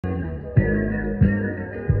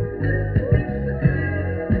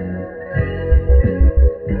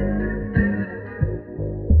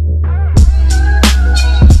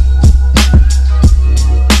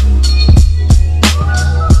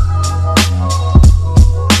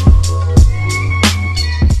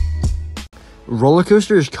Roller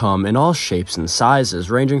coasters come in all shapes and sizes,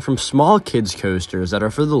 ranging from small kids coasters that are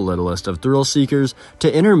for the littlest of thrill seekers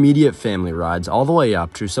to intermediate family rides all the way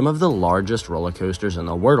up to some of the largest roller coasters in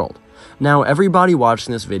the world. Now, everybody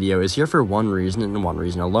watching this video is here for one reason and one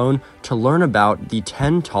reason alone: to learn about the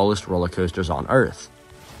 10 tallest roller coasters on Earth.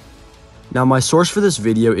 Now, my source for this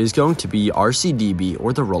video is going to be RCDB,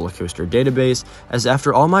 or the Roller Coaster Database, as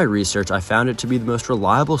after all my research I found it to be the most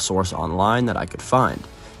reliable source online that I could find.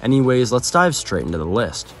 Anyways, let's dive straight into the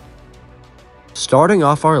list. Starting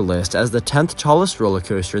off our list as the 10th tallest roller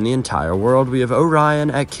coaster in the entire world, we have Orion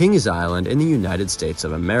at Kings Island in the United States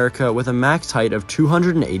of America with a max height of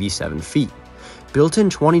 287 feet. Built in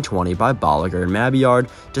 2020 by Bolliger and Mabillard,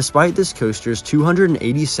 despite this coaster's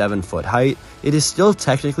 287-foot height, it is still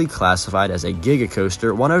technically classified as a giga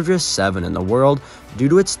coaster, one of just 7 in the world, due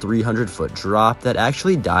to its 300-foot drop that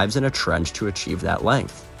actually dives in a trench to achieve that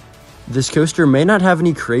length. This coaster may not have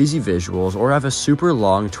any crazy visuals or have a super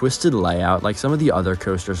long twisted layout like some of the other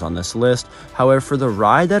coasters on this list. However, for the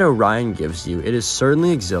ride that Orion gives you, it is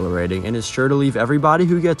certainly exhilarating and is sure to leave everybody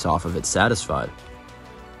who gets off of it satisfied.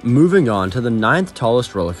 Moving on to the 9th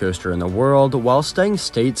tallest roller coaster in the world, while staying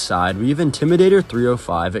stateside, we have Intimidator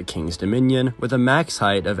 305 at Kings Dominion with a max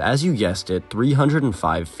height of, as you guessed it,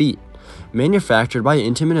 305 feet. Manufactured by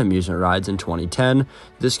Intamin Amusement Rides in 2010,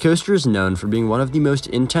 this coaster is known for being one of the most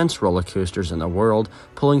intense roller coasters in the world,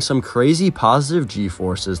 pulling some crazy positive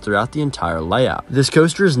G-forces throughout the entire layout. This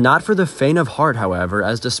coaster is not for the faint of heart, however,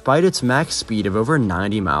 as despite its max speed of over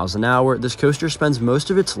 90 miles an hour, this coaster spends most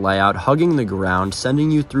of its layout hugging the ground,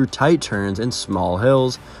 sending you through tight turns and small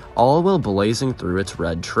hills, all while blazing through its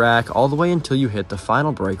red track all the way until you hit the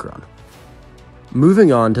final brake run.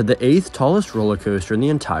 Moving on to the 8th tallest roller coaster in the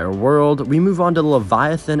entire world, we move on to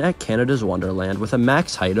Leviathan at Canada's Wonderland with a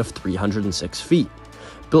max height of 306 feet.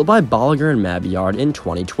 Built by Bolliger and Mabillard in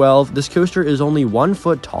 2012, this coaster is only 1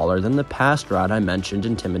 foot taller than the past ride I mentioned,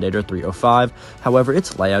 Intimidator 305, however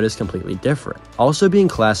its layout is completely different. Also being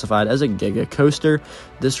classified as a giga coaster,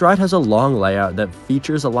 this ride has a long layout that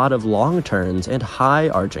features a lot of long turns and high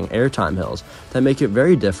arching airtime hills that make it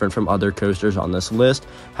very different from other coasters on this list.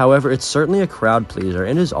 However, it's certainly a crowd pleaser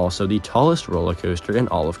and is also the tallest roller coaster in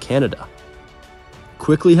all of Canada.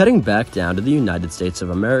 Quickly heading back down to the United States of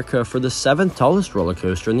America, for the 7th tallest roller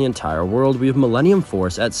coaster in the entire world, we have Millennium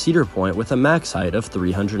Force at Cedar Point with a max height of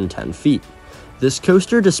 310 feet. This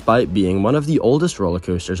coaster, despite being one of the oldest roller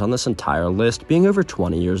coasters on this entire list, being over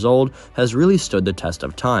 20 years old, has really stood the test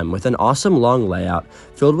of time, with an awesome long layout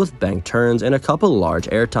filled with bank turns and a couple large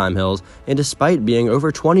airtime hills, and despite being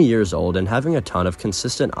over 20 years old and having a ton of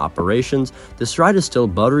consistent operations, this ride is still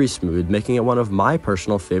buttery smooth, making it one of my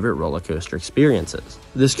personal favorite roller coaster experiences.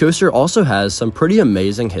 This coaster also has some pretty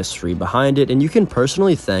amazing history behind it, and you can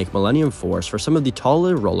personally thank Millennium Force for some of the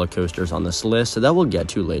taller roller coasters on this list that we'll get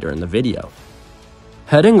to later in the video.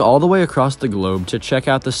 Heading all the way across the globe to check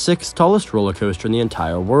out the 6th tallest roller coaster in the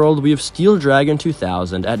entire world, we have Steel Dragon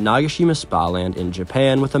 2000 at Nagashima Spa Land in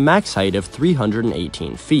Japan with a max height of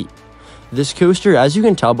 318 feet. This coaster, as you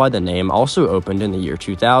can tell by the name, also opened in the year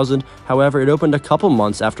 2000, however it opened a couple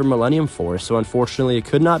months after Millennium Force, so unfortunately it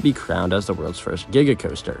could not be crowned as the world's first giga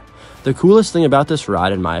coaster. The coolest thing about this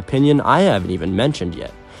ride, in my opinion, I haven't even mentioned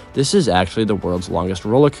yet. This is actually the world's longest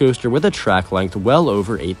roller coaster with a track length well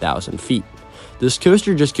over 8,000 feet. This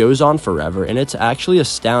coaster just goes on forever, and it's actually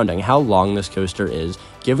astounding how long this coaster is,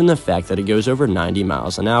 given the fact that it goes over 90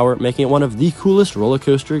 miles an hour, making it one of the coolest roller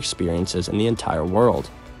coaster experiences in the entire world.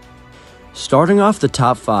 Starting off the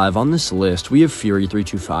top 5 on this list, we have Fury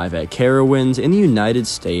 325 at Carowinds in the United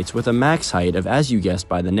States with a max height of, as you guessed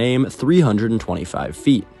by the name, 325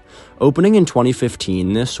 feet. Opening in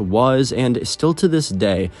 2015, this was, and still to this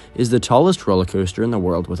day, is the tallest roller coaster in the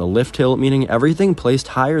world with a lift hill, meaning everything placed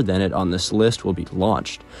higher than it on this list will be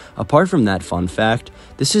launched. Apart from that fun fact,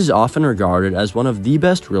 this is often regarded as one of the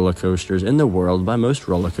best roller coasters in the world by most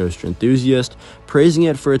roller coaster enthusiasts, praising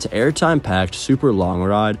it for its airtime-packed, super long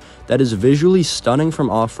ride that is visually stunning from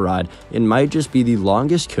off-ride and might just be the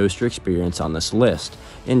longest coaster experience on this list.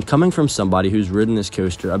 And coming from somebody who's ridden this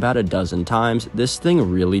coaster about a dozen times, this thing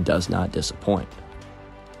really does not disappoint.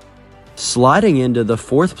 Sliding into the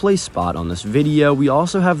 4th place spot on this video, we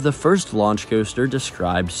also have the first launch coaster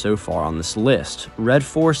described so far on this list, Red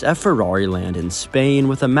Force at Ferrari Land in Spain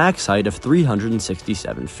with a max height of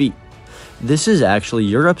 367 feet. This is actually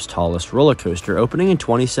Europe's tallest roller coaster, opening in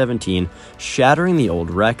 2017, shattering the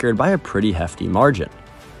old record by a pretty hefty margin.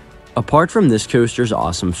 Apart from this coaster's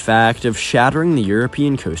awesome fact of shattering the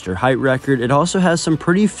European coaster height record, it also has some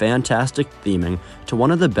pretty fantastic theming to one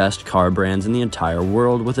of the best car brands in the entire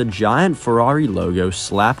world, with a giant Ferrari logo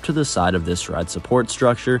slapped to the side of this ride's support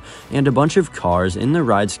structure and a bunch of cars in the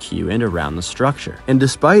ride's queue and around the structure. And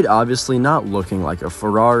despite obviously not looking like a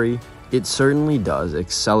Ferrari, it certainly does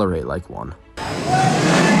accelerate like one.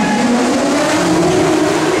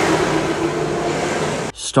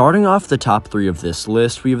 Starting off the top 3 of this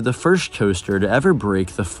list, we have the first coaster to ever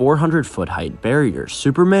break the 400-foot height barrier.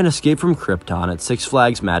 Superman Escape from Krypton at Six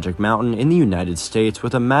Flags Magic Mountain in the United States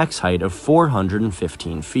with a max height of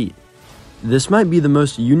 415 feet. This might be the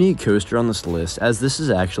most unique coaster on this list, as this is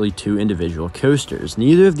actually 2 individual coasters.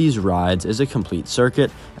 Neither of these rides is a complete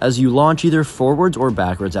circuit, as you launch either forwards or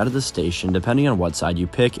backwards out of the station depending on what side you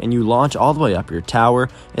pick, and you launch all the way up your tower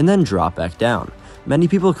and then drop back down. Many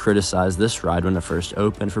people criticized this ride when it first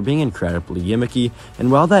opened for being incredibly gimmicky,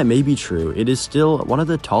 and while that may be true, it is still one of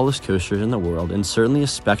the tallest coasters in the world and certainly a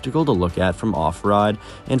spectacle to look at from off-ride,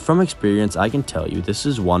 and from experience I can tell you this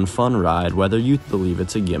is one fun ride whether you believe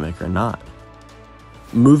it's a gimmick or not.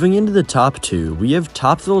 Moving into the top 2, we have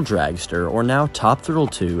Top Thrill Dragster, or now Top Thrill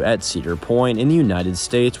 2 at Cedar Point in the United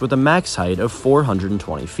States with a max height of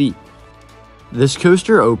 420 feet. This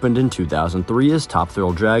coaster opened in 2003 as Top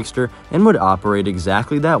Thrill Dragster and would operate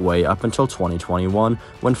exactly that way up until 2021,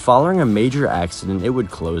 when following a major accident it would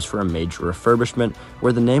close for a major refurbishment,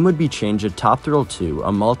 where the name would be changed to Top Thrill 2,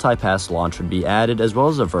 a multi-pass launch would be added as well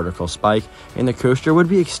as a vertical spike, and the coaster would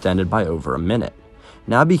be extended by over a minute.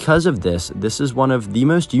 Now because of this is one of the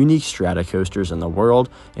most unique strata coasters in the world,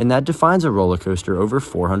 and that defines a roller coaster over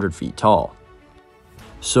 400 feet tall.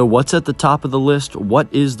 So what's at the top of the list? What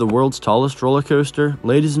is the world's tallest roller coaster?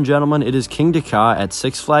 Ladies and gentlemen, it is Kingda Ka at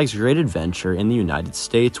Six Flags Great Adventure in the United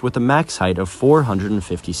States with a max height of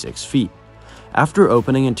 456 feet. After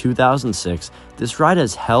opening in 2006, this ride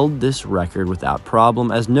has held this record without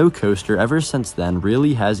problem, as no coaster ever since then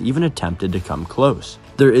really has even attempted to come close.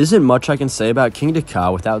 There isn't much I can say about Kingda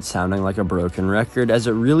Ka without sounding like a broken record, as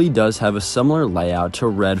it really does have a similar layout to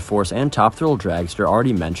Red Force and Top Thrill Dragster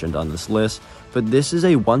already mentioned on this list, but this is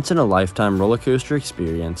a once-in-a-lifetime roller coaster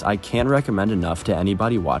experience I can't recommend enough to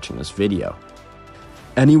anybody watching this video.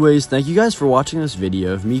 Anyways, thank you guys for watching this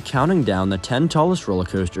video of me counting down the 10 tallest roller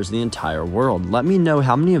coasters in the entire world. Let me know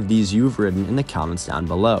how many of these you've ridden in the comments down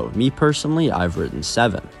below. Me personally, I've ridden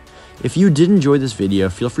 7. If you did enjoy this video,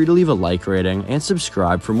 feel free to leave a like rating and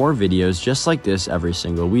subscribe for more videos just like this every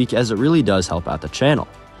single week, as it really does help out the channel.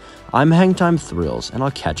 I'm hangtimethrills, and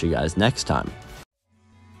I'll catch you guys next time.